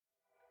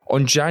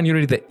On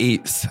January the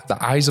 8th,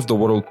 the eyes of the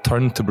world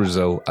turned to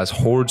Brazil as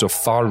hordes of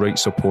far-right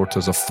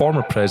supporters of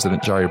former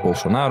President Jair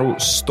Bolsonaro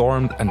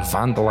stormed and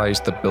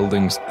vandalised the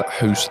buildings that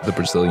house the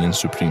Brazilian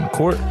Supreme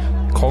Court,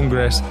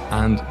 Congress,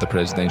 and the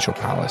Presidential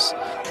Palace.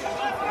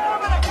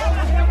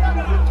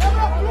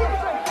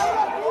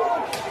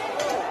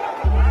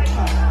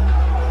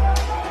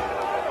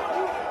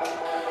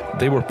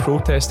 They were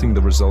protesting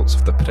the results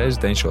of the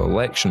presidential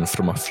election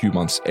from a few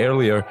months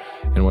earlier,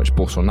 in which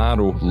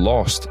Bolsonaro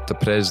lost to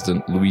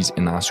President Luiz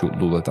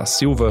Inácio Lula da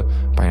Silva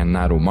by a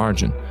narrow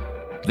margin.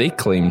 They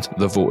claimed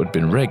the vote had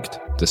been rigged,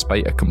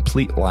 despite a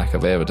complete lack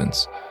of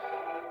evidence.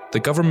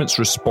 The government's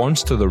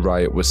response to the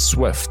riot was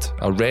swift,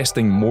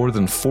 arresting more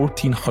than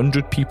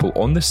 1,400 people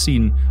on the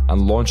scene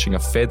and launching a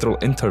federal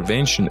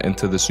intervention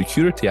into the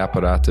security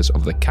apparatus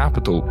of the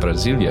capital,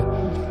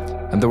 Brasilia.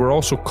 And there were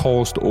also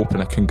calls to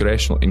open a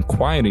congressional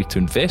inquiry to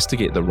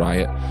investigate the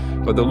riot,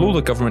 but the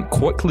Lula government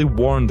quickly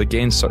warned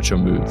against such a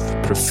move,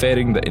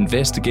 preferring that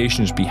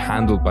investigations be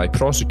handled by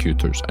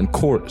prosecutors and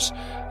courts,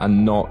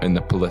 and not in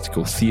the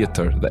political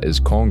theatre that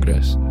is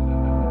Congress.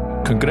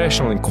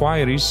 Congressional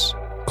inquiries,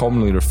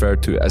 commonly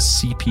referred to as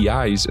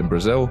CPIs in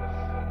Brazil,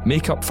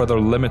 make up for their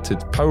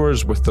limited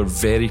powers with their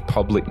very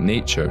public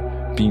nature,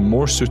 being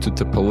more suited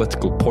to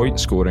political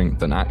point scoring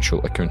than actual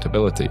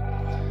accountability.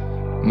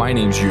 My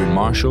name's Ewan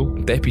Marshall,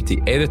 Deputy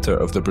Editor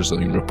of the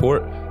Brazilian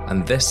Report,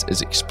 and this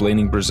is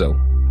Explaining Brazil.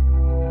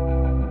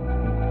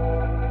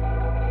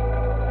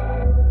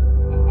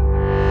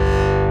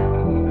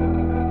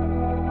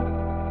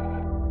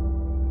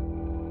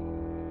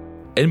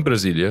 In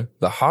Brasilia,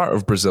 the heart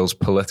of Brazil's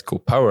political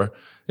power,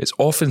 it's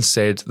often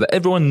said that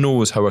everyone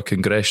knows how a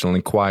congressional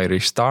inquiry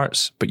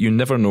starts, but you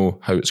never know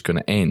how it's going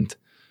to end.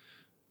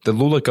 The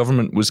Lula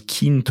government was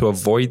keen to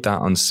avoid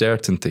that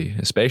uncertainty,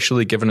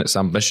 especially given its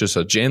ambitious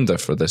agenda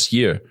for this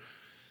year.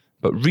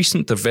 But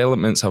recent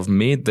developments have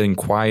made the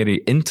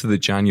inquiry into the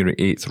January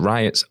 8th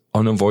riots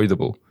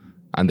unavoidable,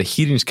 and the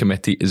hearings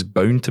committee is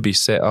bound to be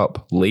set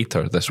up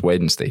later this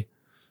Wednesday.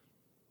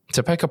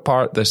 To pick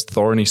apart this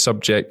thorny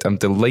subject, I'm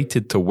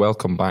delighted to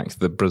welcome back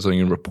the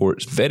Brazilian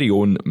Report's very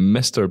own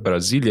Mr.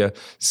 Brasilia,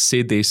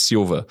 Cede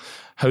Silva.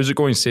 How's it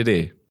going,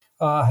 Cede?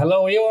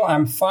 Hello, Will.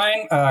 I'm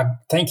fine.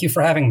 Thank you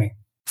for having me.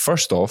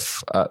 First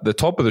off, at the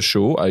top of the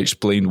show, I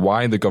explained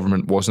why the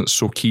government wasn't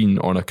so keen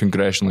on a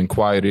congressional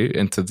inquiry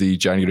into the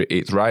January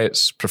 8th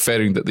riots,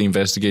 preferring that the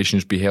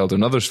investigations be held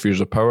in other spheres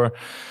of power.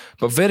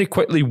 But very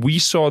quickly, we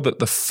saw that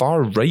the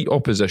far-right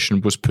opposition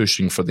was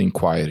pushing for the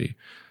inquiry.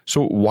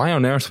 So why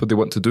on earth would they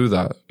want to do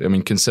that? I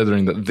mean,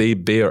 considering that they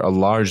bear a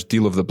large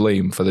deal of the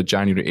blame for the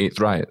January 8th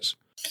riots.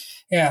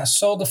 Yeah,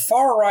 so the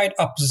far-right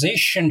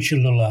opposition to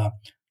Lula,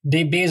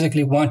 they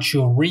basically want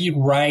to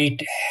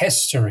rewrite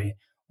history.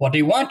 What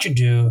they want to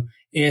do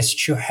is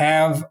to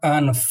have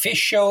an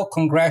official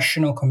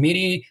congressional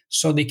committee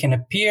so they can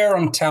appear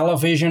on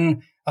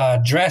television,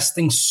 dressed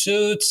in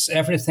suits,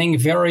 everything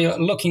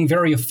looking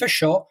very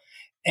official,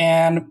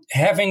 and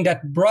having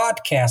that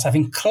broadcast,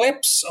 having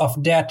clips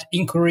of that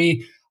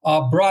inquiry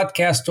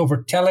broadcast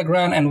over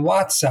Telegram and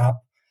WhatsApp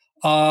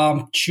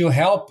to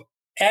help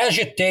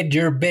agitate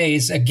their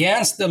base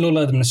against the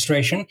Lula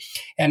administration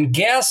and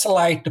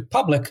gaslight the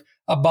public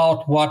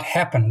about what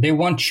happened. They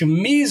want to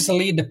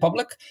mislead the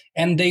public,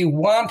 and they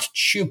want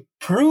to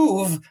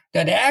prove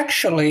that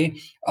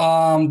actually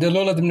the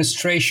Lula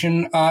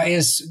administration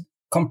is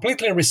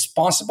completely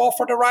responsible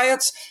for the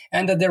riots,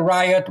 and that the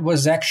riot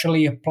was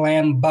actually a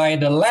plan by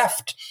the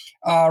left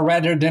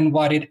rather than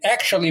what it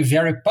actually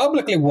very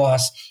publicly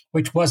was,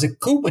 which was a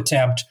coup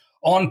attempt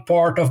on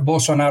part of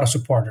Bolsonaro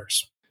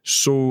supporters.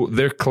 So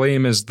their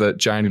claim is that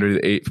January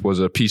the 8th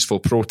was a peaceful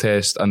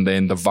protest, and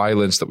then the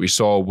violence that we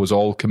saw was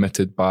all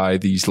committed by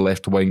these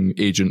left-wing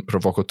agent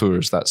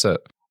provocateurs. That's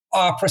it.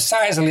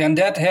 Precisely, and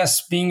that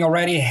has been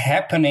already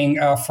happening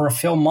for a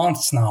few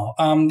months now.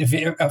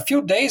 A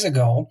few days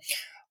ago,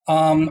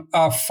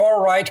 a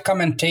far-right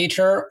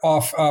commentator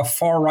of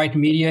far-right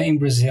media in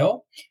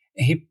Brazil,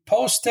 he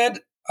posted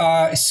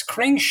a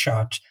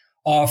screenshot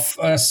of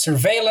a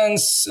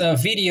surveillance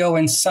video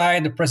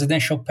inside the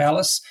presidential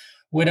palace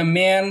with a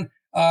man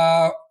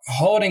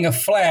holding a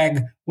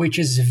flag, which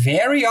is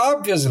very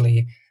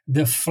obviously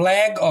the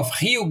flag of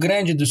Rio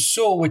Grande do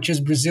Sul, which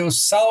is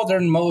Brazil's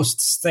southernmost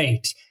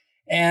state.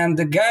 And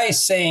the guy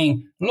is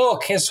saying,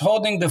 look, he's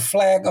holding the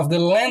flag of the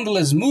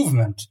landless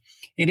movement.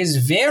 It is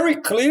very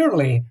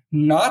clearly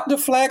not the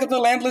flag of the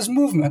landless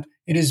movement.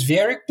 It is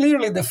very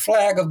clearly the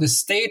flag of the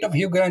state of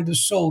Rio Grande do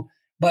Sul.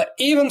 But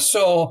even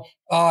so,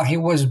 he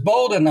was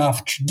bold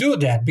enough to do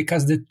that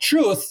because the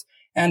truth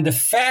and the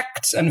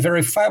facts and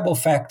verifiable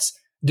facts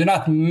do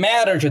not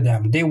matter to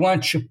them. They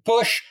want to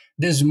push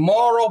this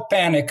moral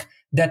panic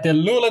that the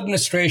Lula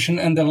administration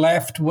and the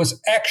left was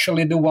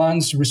actually the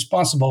ones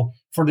responsible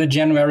for the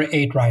January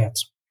 8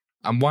 riots.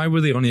 And why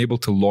were they unable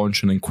to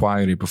launch an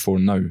inquiry before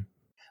now?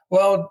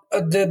 Well,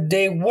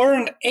 they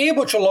weren't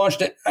able to launch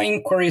the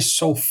inquiry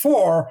so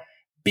far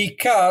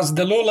because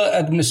the Lula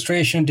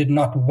administration did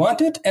not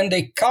want it, and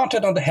they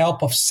counted on the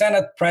help of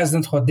Senate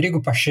President Rodrigo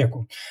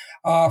Pacheco.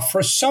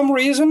 For some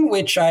reason,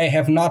 which I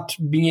have not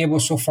been able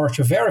so far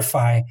to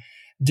verify,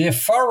 the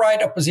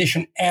far-right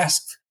opposition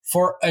asked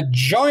for a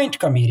joint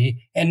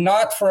committee and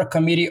not for a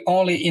committee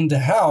only in the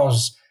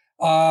House.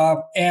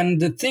 And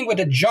the thing with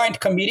a joint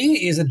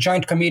committee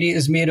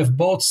is made of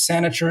both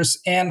senators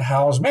and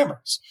House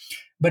members.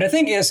 But the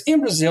thing is, in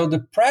Brazil, the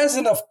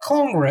president of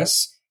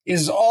Congress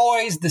is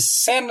always the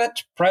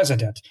Senate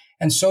president.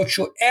 And so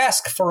to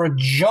ask for a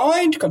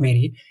joint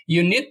committee,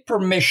 you need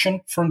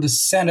permission from the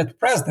Senate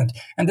president.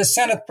 And the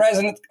Senate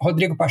president,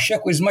 Rodrigo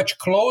Pacheco, is much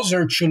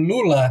closer to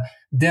Lula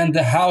than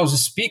the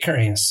House Speaker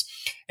is.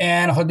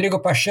 And Rodrigo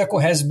Pacheco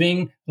has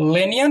been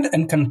lenient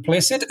and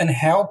complicit and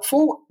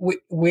helpful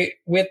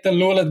with the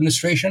Lula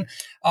administration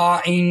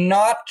in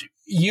not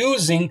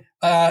using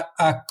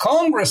a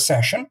Congress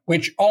session,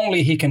 which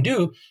only he can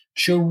do,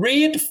 to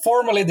read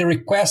formally the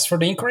request for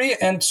the inquiry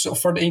and so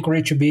for the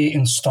inquiry to be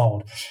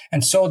installed.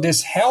 And so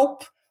this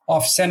help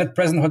of Senate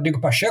President Rodrigo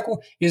Pacheco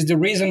is the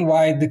reason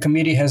why the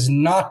committee has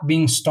not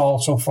been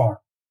installed so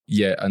far.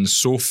 Yeah, and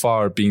so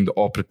far being the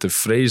operative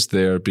phrase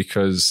there,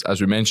 because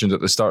as we mentioned at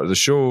the start of the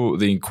show,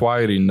 the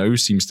inquiry now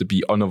seems to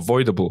be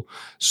unavoidable.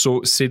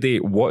 So,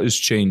 Sede, what has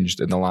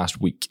changed in the last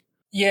week?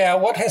 Yeah,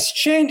 what has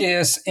changed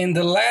is in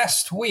the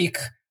last week,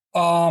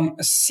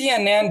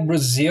 CNN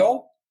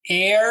Brazil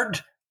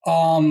aired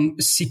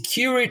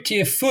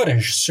security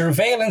footage,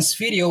 surveillance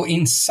video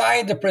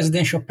inside the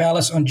presidential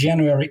palace on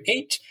January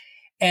 8th.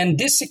 And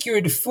this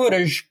security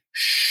footage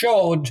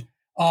showed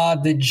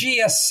the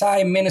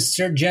GSI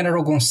Minister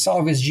General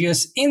Gonçalves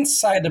Dias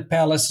inside the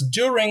palace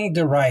during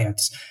the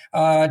riots.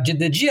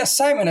 The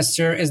GSI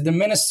Minister is the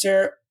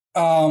minister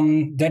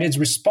that is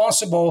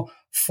responsible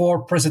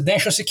for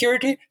presidential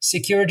security,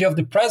 security of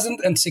the president,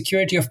 and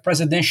security of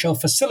presidential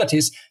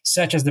facilities,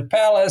 such as the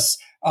palace,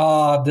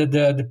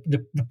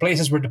 the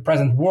places where the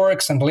president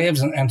works and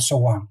lives, and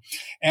so on.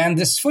 And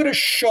this footage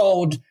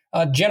showed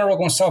General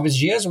Gonçalves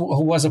Dias,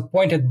 who was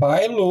appointed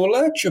by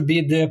Lula to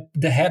be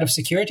the head of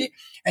security,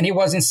 and he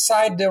was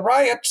inside the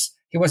riots.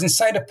 He was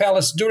inside the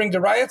palace during the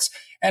riots,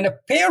 and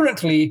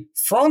apparently,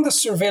 from the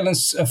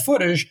surveillance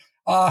footage,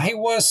 he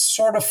was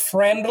sort of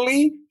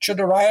friendly to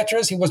the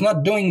rioters. He was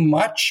not doing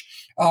much.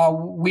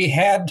 We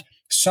had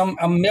some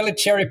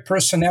military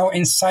personnel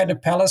inside the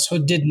palace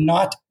who did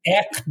not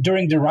act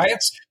during the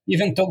riots,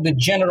 even though the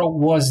general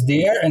was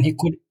there and he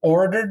could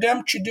order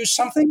them to do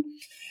something.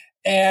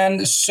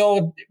 And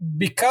so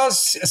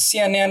because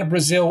CNN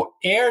Brazil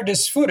aired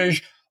this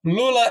footage,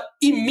 Lula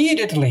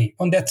immediately,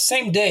 on that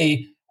same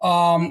day,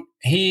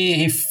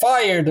 he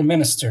fired the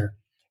minister.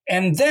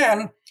 And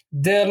then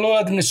the Lula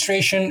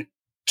administration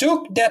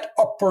took that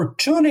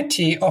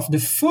opportunity of the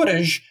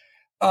footage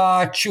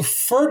to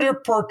further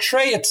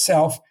portray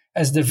itself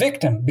as the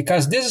victim,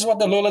 because this is what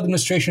the Lula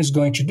administration is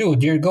going to do.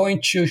 They're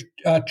going to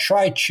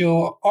try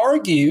to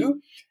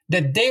argue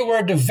that they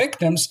were the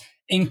victims,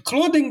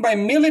 including by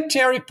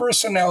military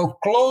personnel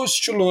close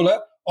to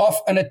Lula, of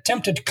an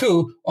attempted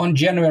coup on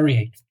January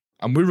 8th.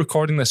 And we're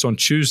recording this on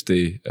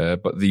Tuesday,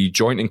 but the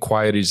joint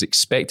inquiry is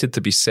expected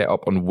to be set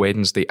up on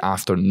Wednesday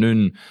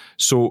afternoon.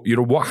 So,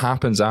 what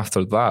happens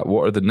after that?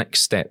 What are the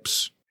next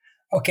steps?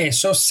 Okay,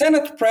 so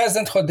Senate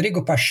President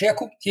Rodrigo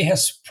Pacheco, he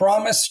has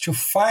promised to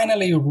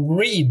finally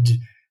read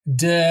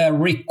the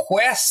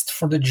request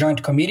for the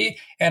joint committee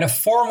at a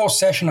formal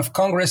session of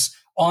Congress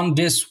on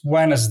this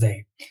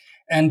Wednesday.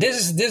 And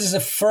this is the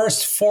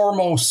first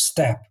formal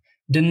step.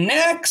 The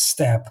next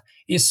step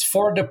is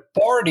for the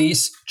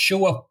parties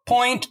to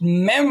appoint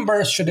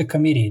members to the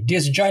committee.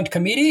 This joint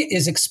committee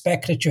is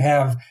expected to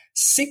have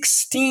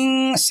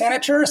 16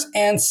 senators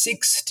and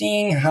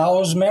 16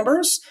 House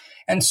members.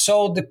 And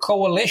so the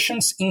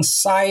coalitions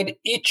inside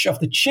each of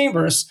the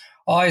chambers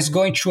is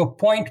going to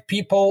appoint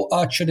people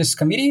to this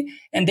committee,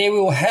 and they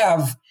will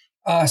have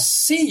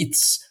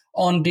seats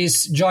on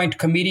this joint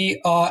committee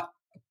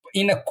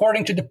in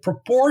according to the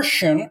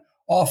proportion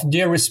of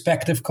their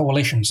respective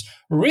coalitions.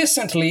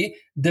 Recently,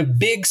 the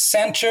big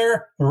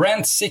center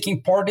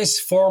rent-seeking parties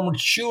formed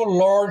two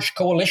large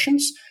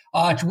coalitions,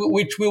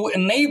 which will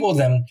enable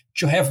them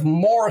to have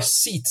more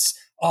seats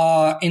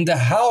in the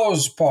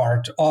House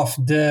part of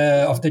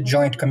the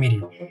joint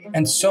committee.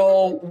 And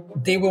so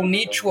they will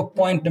need to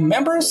appoint the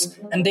members,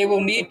 and they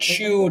will need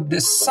to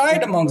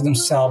decide among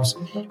themselves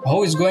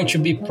who is going to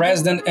be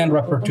president and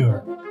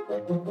rapporteur.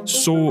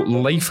 So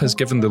life has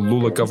given the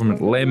Lula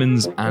government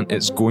lemons, and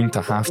it's going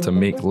to have to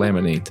make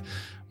lemonade.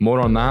 More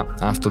on that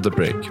after the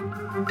break.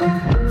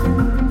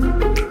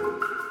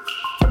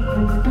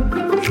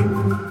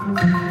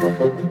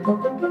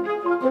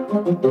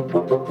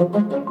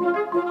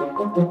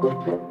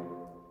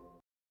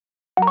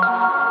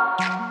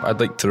 I'd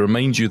like to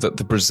remind you that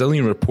the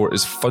Brazilian Report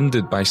is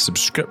funded by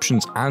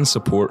subscriptions and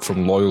support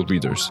from loyal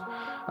readers.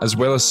 As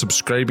well as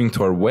subscribing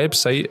to our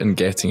website and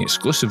getting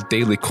exclusive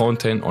daily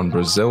content on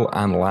Brazil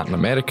and Latin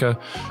America,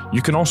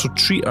 you can also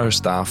treat our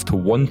staff to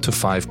 1 to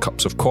 5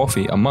 cups of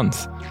coffee a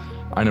month.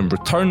 And in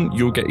return,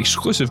 you'll get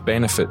exclusive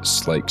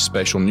benefits like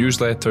special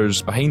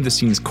newsletters,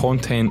 behind-the-scenes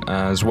content,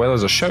 as well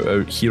as a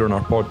shout-out here on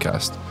our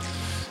podcast.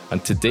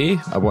 And today,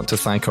 I want to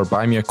thank our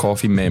Buy Me a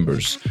Coffee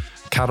members,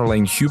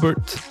 Caroline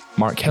Hubert,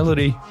 Mark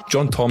Hillary,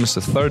 John Thomas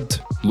III,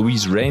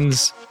 Louise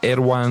Renz,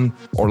 Erwan,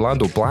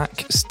 Orlando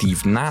Black,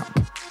 Steve Knapp,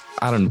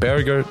 Aaron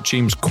Berger,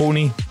 James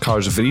Coney,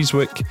 Kars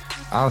Vrieswick,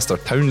 Alistair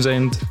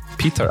Townsend,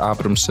 Peter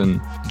Abramson,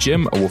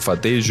 Jim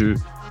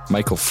Awofadeju,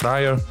 Michael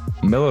Fryer,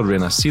 Miller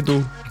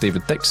Renasido,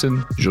 David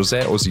Dixon,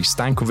 Jose Ozzy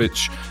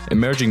Stankovic,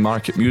 Emerging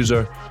Market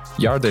Muser,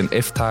 Yarden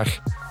Iftach,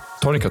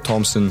 Tonica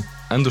Thompson,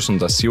 Anderson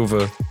da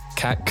Silva,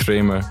 Kat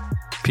Kramer,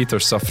 Peter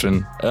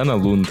Suffren, Anna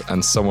Lund,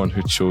 and someone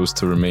who chose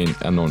to remain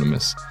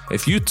anonymous.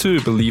 If you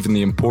too believe in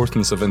the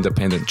importance of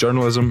independent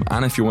journalism,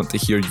 and if you want to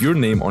hear your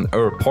name on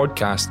our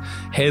podcast,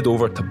 head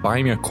over to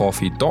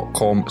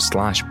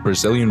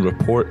buymeacoffee.com/Brazilian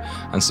Report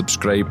and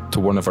subscribe to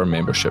one of our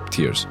membership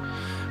tiers.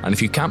 And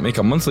if you can't make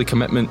a monthly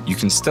commitment, you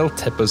can still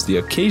tip us the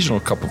occasional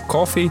cup of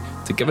coffee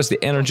to give us the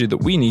energy that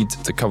we need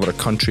to cover a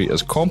country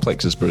as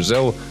complex as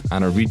Brazil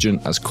and a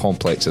region as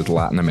complex as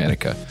Latin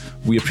America.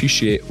 We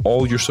appreciate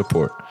all your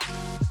support.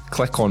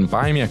 Click on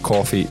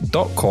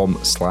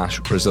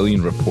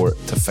buymeacoffee.com/Brazilian Report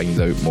to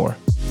find out more.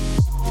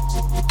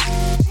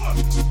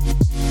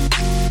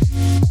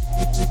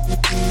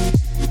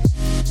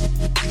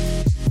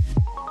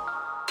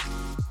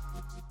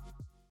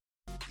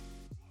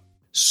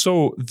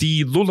 So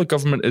the Lula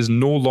government is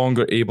no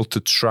longer able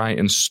to try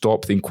and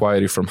stop the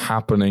inquiry from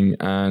happening,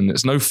 and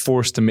it's now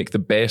forced to make the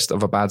best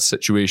of a bad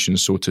situation,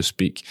 so to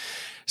speak.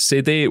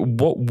 Sede,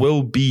 what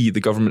will be the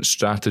government's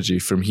strategy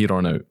from here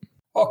on out?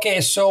 Okay,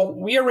 so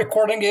we are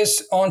recording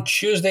this on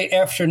Tuesday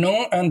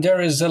afternoon, and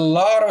there is a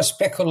lot of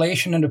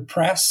speculation in the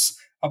press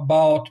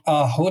about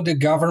who the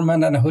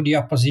government and who the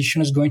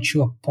opposition is going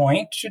to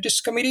appoint to this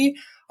committee.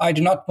 I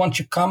do not want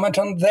to comment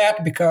on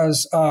that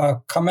because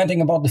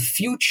commenting about the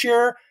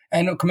future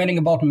and commenting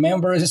about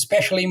members,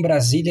 especially in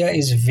Brasilia,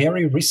 is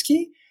very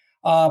risky.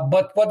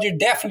 But what they're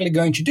definitely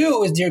going to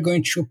do is they're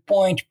going to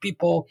appoint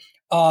people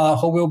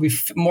who will be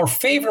more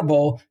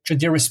favorable to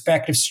their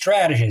respective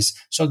strategies.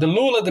 So the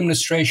Lula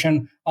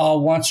administration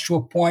wants to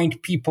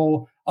appoint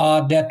people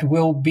that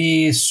will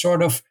be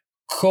sort of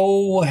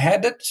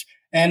co-headed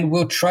and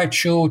will try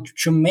to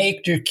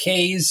make their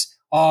case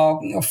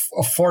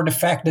for the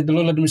fact that the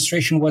Lula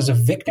administration was a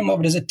victim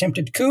of this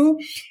attempted coup.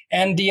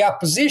 And the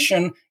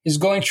opposition is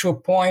going to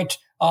appoint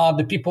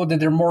the people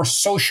that are more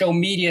social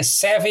media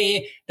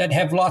savvy, that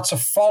have lots of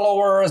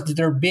followers, that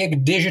are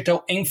big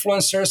digital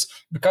influencers,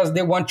 because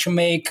they want to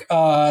make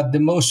the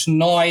most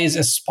noise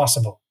as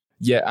possible.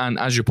 Yeah, and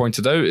as you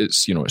pointed out,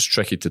 it's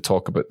tricky to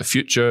talk about the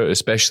future,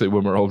 especially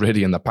when we're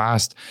already in the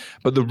past.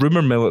 But the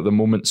rumour mill at the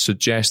moment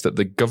suggests that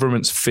the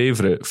government's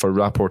favourite for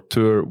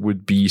rapporteur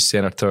would be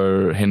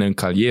Senator Renan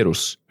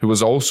Calheiros, who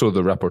was also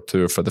the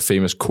rapporteur for the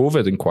famous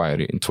COVID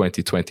inquiry in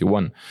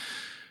 2021.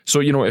 So,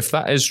 if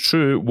that is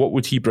true, what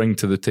would he bring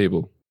to the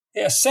table?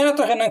 Yeah,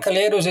 Senator Renan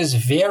Calheiros is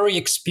very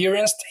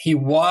experienced. He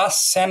was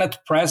Senate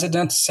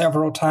president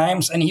several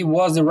times, and he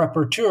was the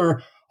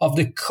rapporteur of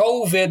the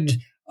COVID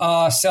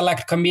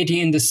Select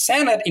Committee in the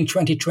Senate in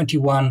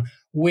 2021,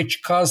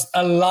 which caused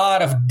a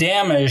lot of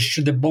damage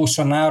to the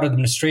Bolsonaro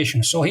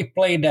administration. So he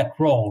played that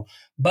role.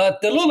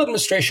 But the Lula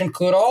administration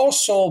could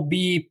also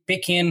be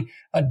picking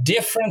a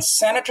different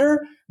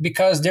senator,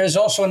 because there's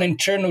also an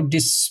internal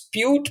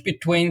dispute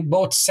between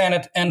both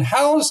Senate and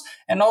House,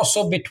 and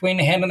also between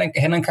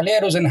Renan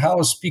Calheiros and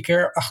House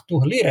Speaker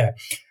Arthur Lira.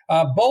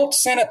 Both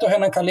Senator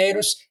Renan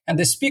Calheiros and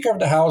the Speaker of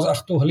the House,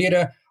 Arthur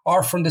Lira,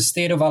 are from the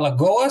state of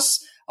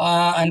Alagoas,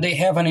 and they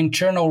have an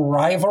internal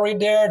rivalry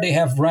there. They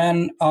have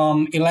ran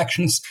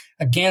elections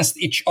against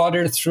each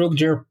other through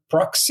their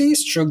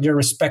proxies, through their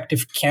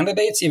respective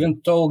candidates, even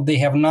though they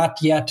have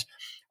not yet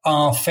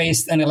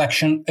faced an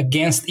election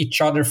against each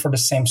other for the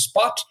same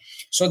spot.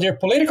 So they're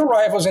political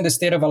rivals in the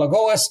state of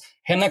Alagoas.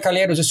 Renan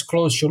Calheiros is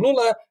close to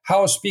Lula.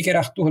 House Speaker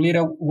Arthur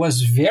Lira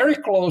was very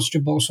close to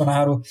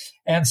Bolsonaro.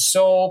 And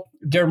so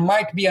there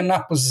might be an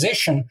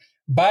opposition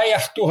by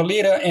Arthur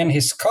Lira and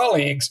his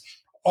colleagues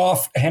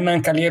of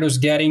Renan Calheiros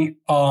getting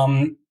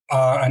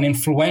an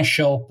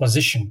influential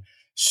position.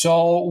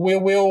 So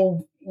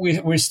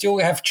we still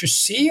have to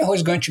see who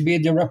is going to be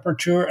the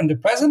rapporteur and the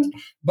president.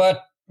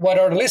 But what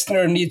our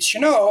listener needs to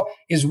know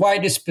is why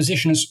these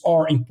positions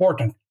are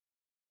important.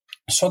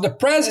 So the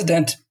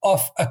president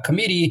of a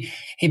committee,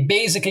 he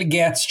basically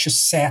gets to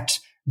set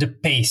the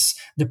pace.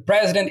 The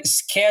president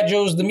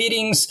schedules the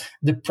meetings.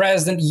 The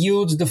president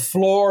yields the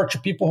floor to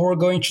people who are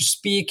going to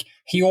speak.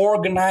 He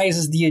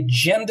organizes the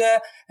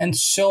agenda. And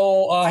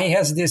so he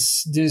has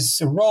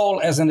this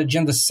role as an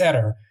agenda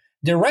setter.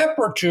 The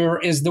rapporteur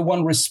is the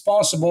one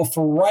responsible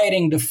for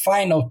writing the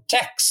final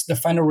text, the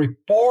final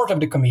report of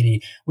the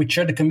committee, which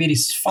are the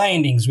committee's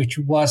findings, which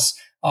was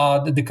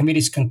the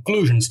committee's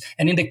conclusions.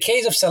 And in the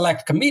case of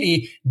Select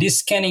Committee,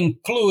 this can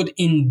include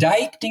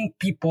indicting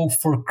people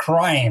for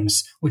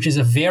crimes, which is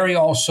a very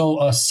also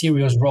a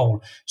serious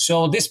role.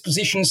 So these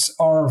positions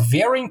are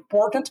very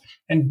important,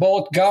 and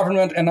both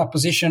government and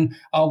opposition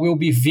will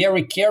be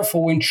very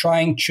careful in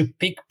trying to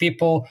pick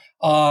people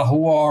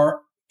who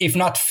are, if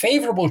not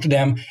favorable to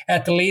them,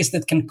 at least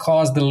that can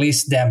cause the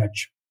least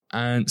damage.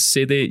 And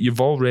Sede,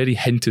 you've already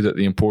hinted at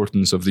the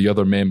importance of the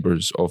other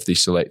members of the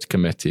select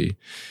committee.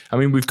 I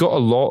mean, we've got a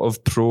lot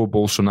of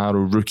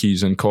pro-Bolsonaro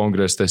rookies in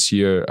Congress this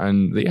year,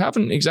 and they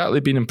haven't exactly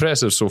been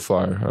impressive so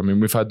far. I mean,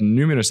 we've had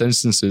numerous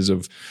instances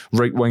of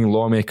right-wing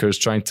lawmakers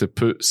trying to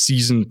put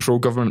seasoned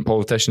pro-government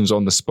politicians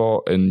on the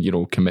spot in,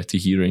 committee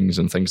hearings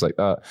and things like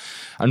that.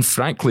 And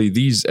frankly,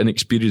 these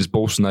inexperienced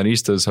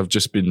Bolsonaristas have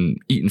just been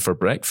eaten for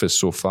breakfast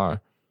so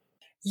far.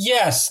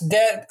 Yes,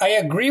 that I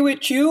agree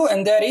with you,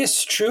 and that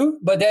is true,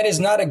 but that is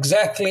not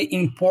exactly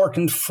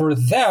important for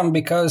them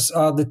because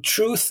the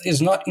truth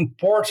is not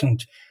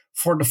important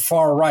for the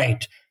far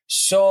right.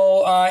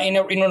 So in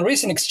a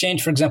recent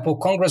exchange, for example,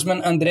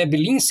 Congressman André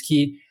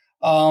Belinsky,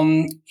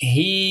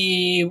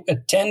 he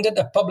attended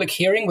a public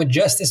hearing with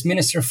Justice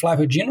Minister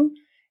Flávio Dino,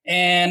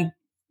 and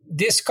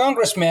this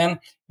congressman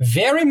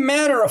very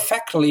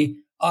matter-of-factly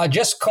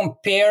just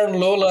compared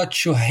Lula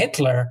to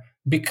Hitler,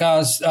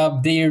 because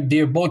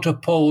they're both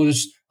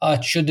opposed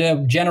to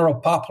the general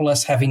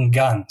populace having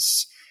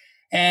guns.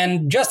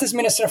 And Justice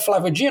Minister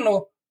Flávio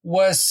Dino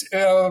was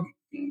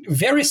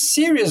very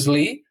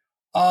seriously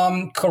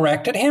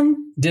corrected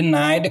him,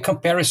 denied the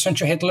comparison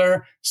to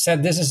Hitler,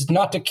 said this is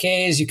not the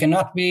case, you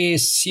cannot be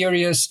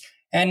serious,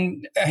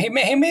 and he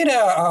made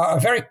a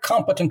very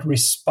competent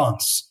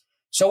response.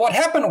 So what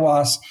happened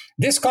was,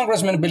 this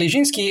Congressman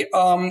Belinsky,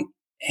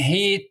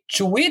 he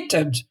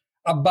tweeted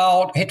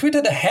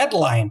a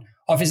headline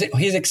of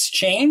his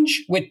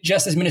exchange with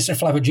Justice Minister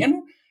Flávio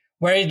Dino,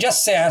 where he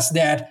just says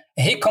that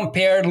he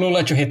compared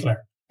Lula to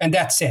Hitler, and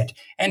that's it.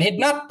 And he did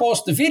not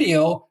post the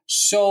video,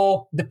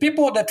 so the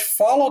people that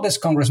follow this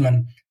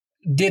congressman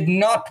did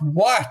not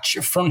watch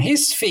from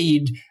his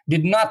feed,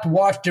 did not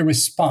watch the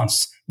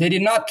response. They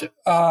did not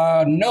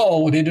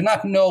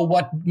know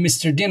what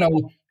Mr. Dino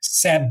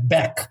said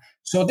back.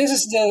 So this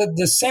is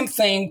the same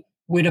thing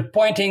with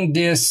appointing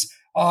this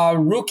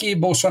rookie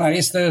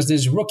Bolsonaristas,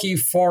 these rookie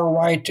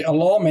far-right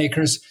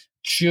lawmakers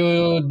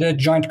to the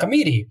Joint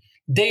Committee.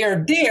 They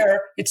are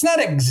there, it's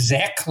not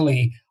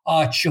exactly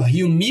to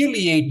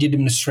humiliate the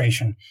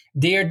administration.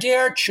 They are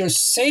there to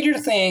say their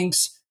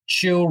things,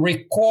 to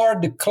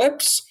record the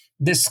clips.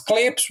 These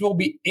clips will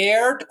be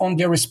aired on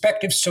their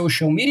respective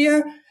social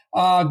media.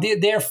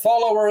 Their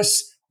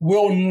followers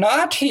will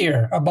not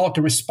hear about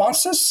the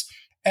responses,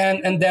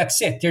 and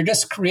that's it. They're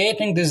just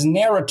creating this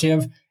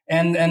narrative,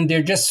 and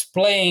they're just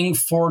playing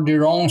for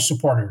their own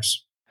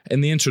supporters.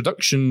 In the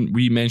introduction,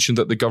 we mentioned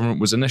that the government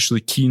was initially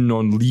keen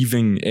on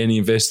leaving any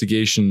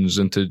investigations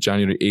into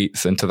January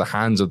 8th into the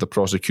hands of the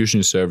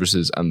prosecution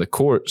services and the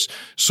courts.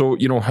 So,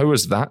 how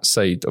has that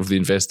side of the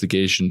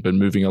investigation been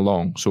moving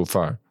along so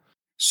far?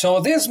 So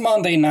this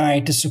Monday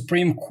night, the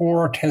Supreme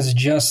Court has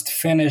just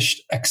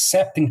finished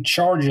accepting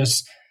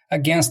charges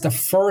against the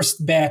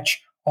first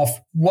batch of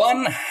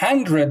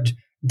 100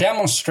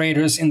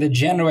 demonstrators in the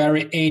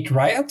January 8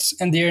 riots,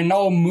 and they are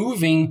now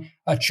moving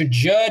to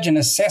judge and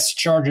assess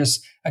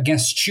charges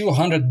against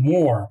 200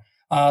 more.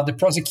 The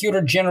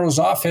Prosecutor General's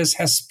office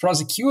has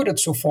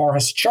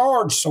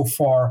charged so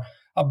far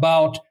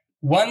about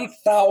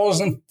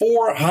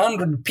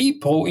 1,400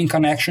 people in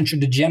connection to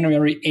the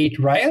January 8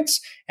 riots,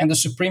 and the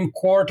Supreme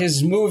Court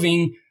is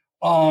moving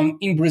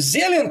in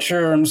Brazilian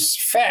terms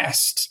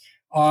fast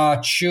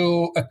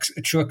to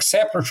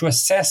accept or to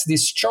assess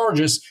these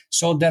charges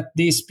so that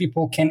these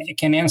people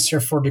can answer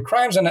for the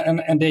crimes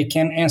and they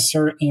can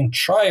answer in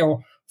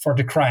trial for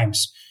the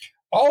crimes.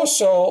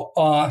 Also,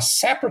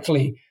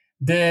 separately,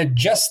 the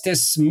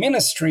Justice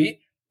Ministry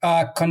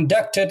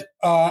conducted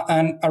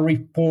a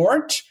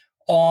report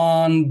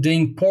on the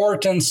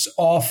importance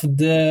of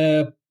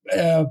the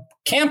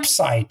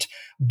campsite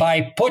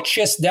by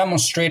putschist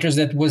demonstrators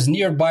that was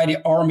nearby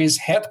the army's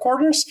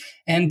headquarters,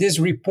 and this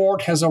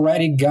report has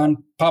already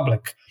gone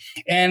public.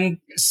 And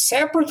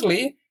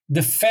separately,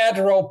 the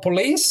federal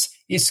police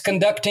is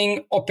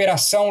conducting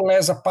Operação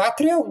Lesa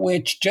Pátria,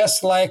 which,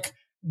 just like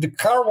the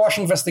car wash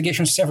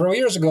investigation several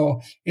years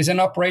ago, is an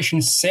operation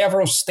in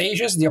several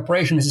stages. The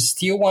operation is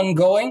still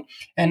ongoing,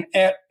 and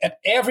at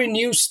every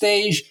new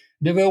stage,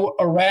 they will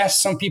arrest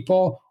some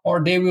people,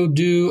 or they will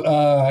do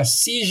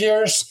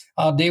seizures.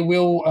 They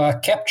will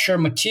capture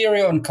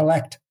material and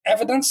collect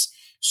evidence.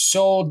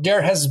 So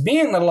there has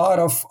been a lot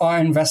of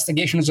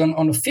investigations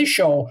on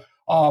official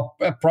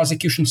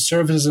prosecution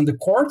services in the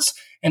courts,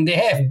 and they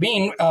have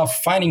been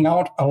finding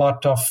out a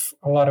lot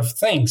of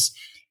things.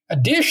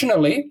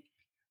 Additionally,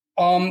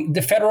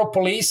 the federal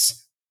police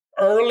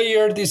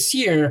earlier this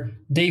year,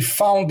 they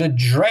found a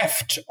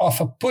draft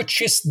of a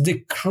putschist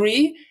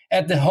decree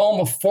at the home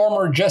of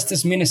former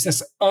Justice Minister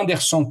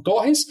Anderson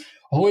Torres,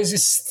 who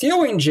is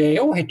still in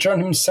jail. He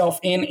turned himself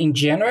in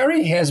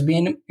January. He has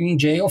been in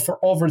jail for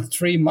over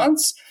 3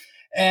 months.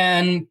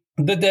 And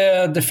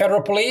the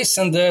federal police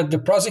and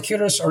the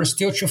prosecutors are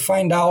still to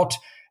find out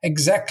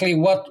exactly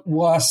what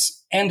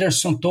was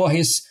Anderson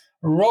Torres'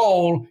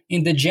 role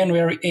in the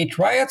January 8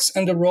 riots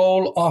and the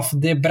role of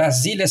the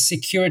Brasilia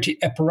security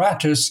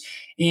apparatus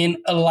in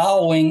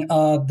allowing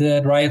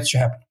the riots to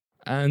happen.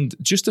 And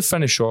just to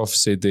finish off,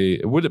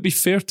 Sede, would it be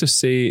fair to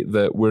say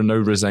that we're now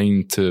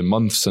resigned to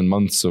months and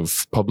months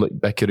of public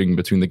bickering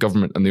between the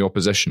government and the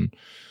opposition?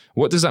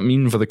 What does that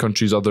mean for the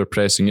country's other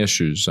pressing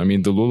issues? I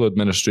mean, the Lula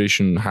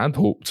administration had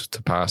hoped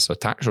to pass a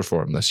tax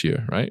reform this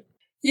year, right?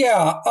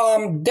 Yeah,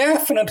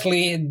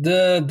 definitely.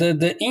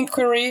 The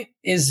inquiry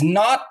is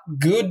not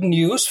good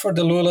news for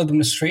the Lula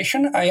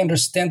administration. I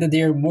understand that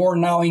they're more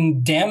now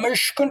in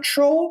damage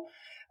control.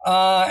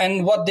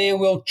 And what they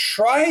will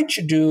try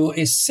to do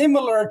is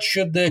similar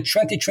to the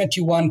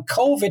 2021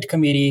 COVID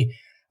committee.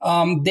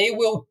 They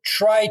will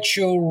try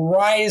to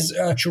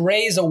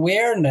raise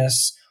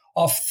awareness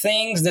of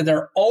things that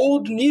are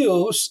old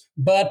news,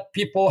 but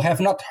people have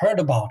not heard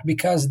about,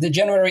 because the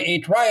January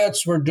 8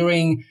 riots were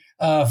during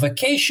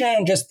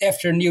vacation just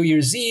after New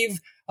Year's Eve.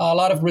 A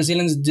lot of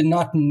Brazilians did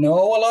not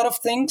know a lot of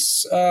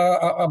things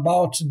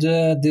about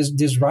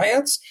these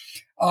riots.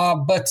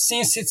 But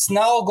since it's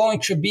now going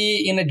to be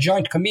in a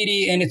joint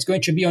committee and it's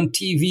going to be on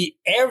TV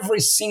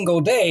every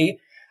single day,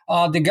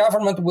 the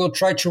government will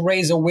try to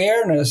raise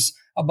awareness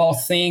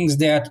about things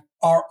that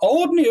are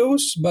old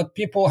news, but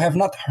people have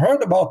not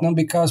heard about them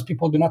because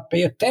people do not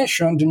pay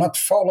attention, do not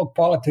follow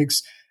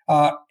politics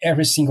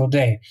every single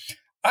day.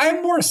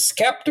 I'm more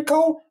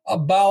skeptical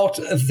about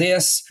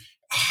this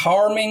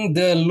harming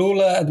the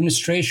Lula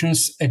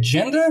administration's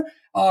agenda,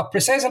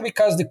 precisely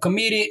because the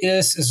committee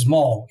is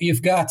small.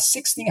 You've got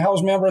 16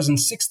 House members and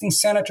 16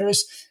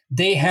 senators.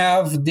 They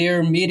have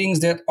their meetings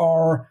that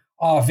are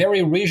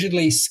very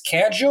rigidly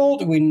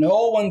scheduled. We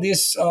know when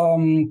these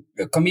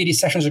committee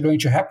sessions are going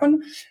to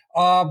happen,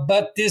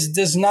 but this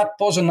does not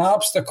pose an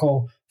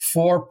obstacle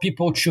for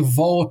people to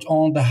vote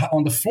on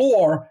the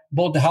floor,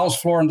 both the House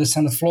floor and the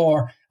Senate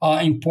floor,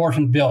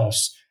 important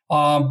bills.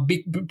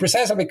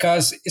 Precisely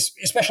because,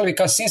 especially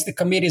because since the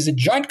committee is a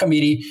joint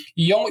committee,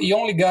 you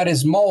only got a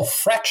small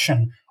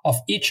fraction of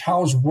each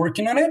house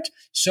working on it.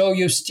 So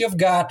you still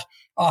got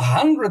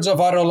hundreds of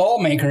other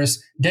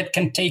lawmakers that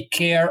can take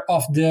care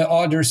of the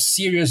other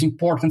serious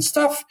important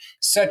stuff,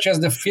 such as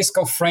the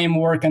fiscal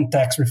framework and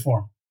tax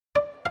reform.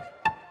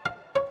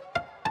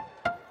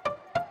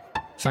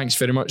 Thanks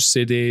very much,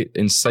 Sede.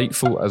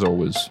 Insightful as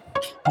always.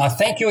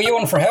 Thank you,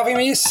 Ewan, for having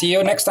me. See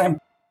you next time.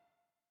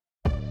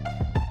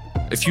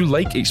 If you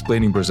like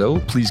Explaining Brazil,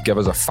 please give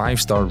us a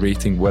 5-star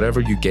rating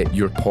wherever you get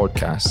your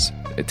podcasts.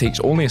 It takes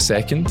only a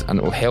second and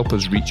it will help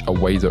us reach a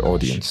wider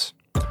audience.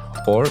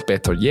 Or,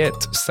 better yet,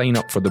 sign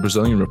up for the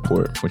Brazilian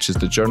Report, which is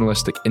the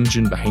journalistic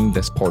engine behind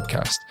this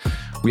podcast.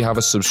 We have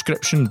a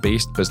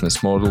subscription-based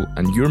business model,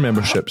 and your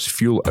memberships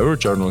fuel our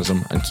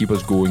journalism and keep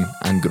us going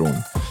and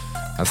growing.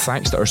 And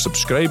thanks to our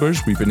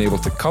subscribers, we've been able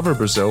to cover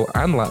Brazil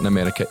and Latin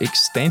America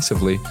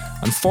extensively,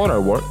 and for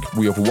our work,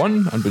 we have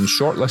won and been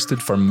shortlisted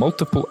for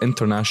multiple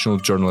international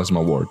journalism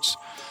awards.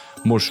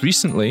 Most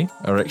recently,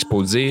 our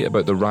exposé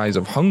about the rise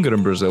of hunger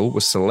in Brazil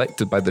was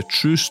selected by the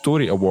True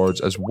Story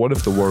Awards as one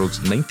of the world's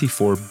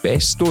 94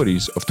 best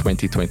stories of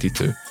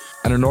 2022.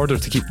 And in order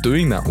to keep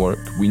doing that work,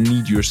 we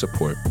need your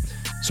support.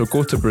 So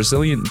go to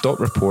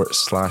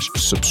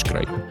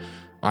Brazilian.report/subscribe.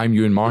 I'm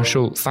Ewan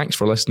Marshall. Thanks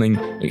for listening.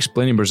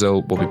 Explaining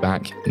Brazil will be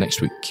back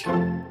next week.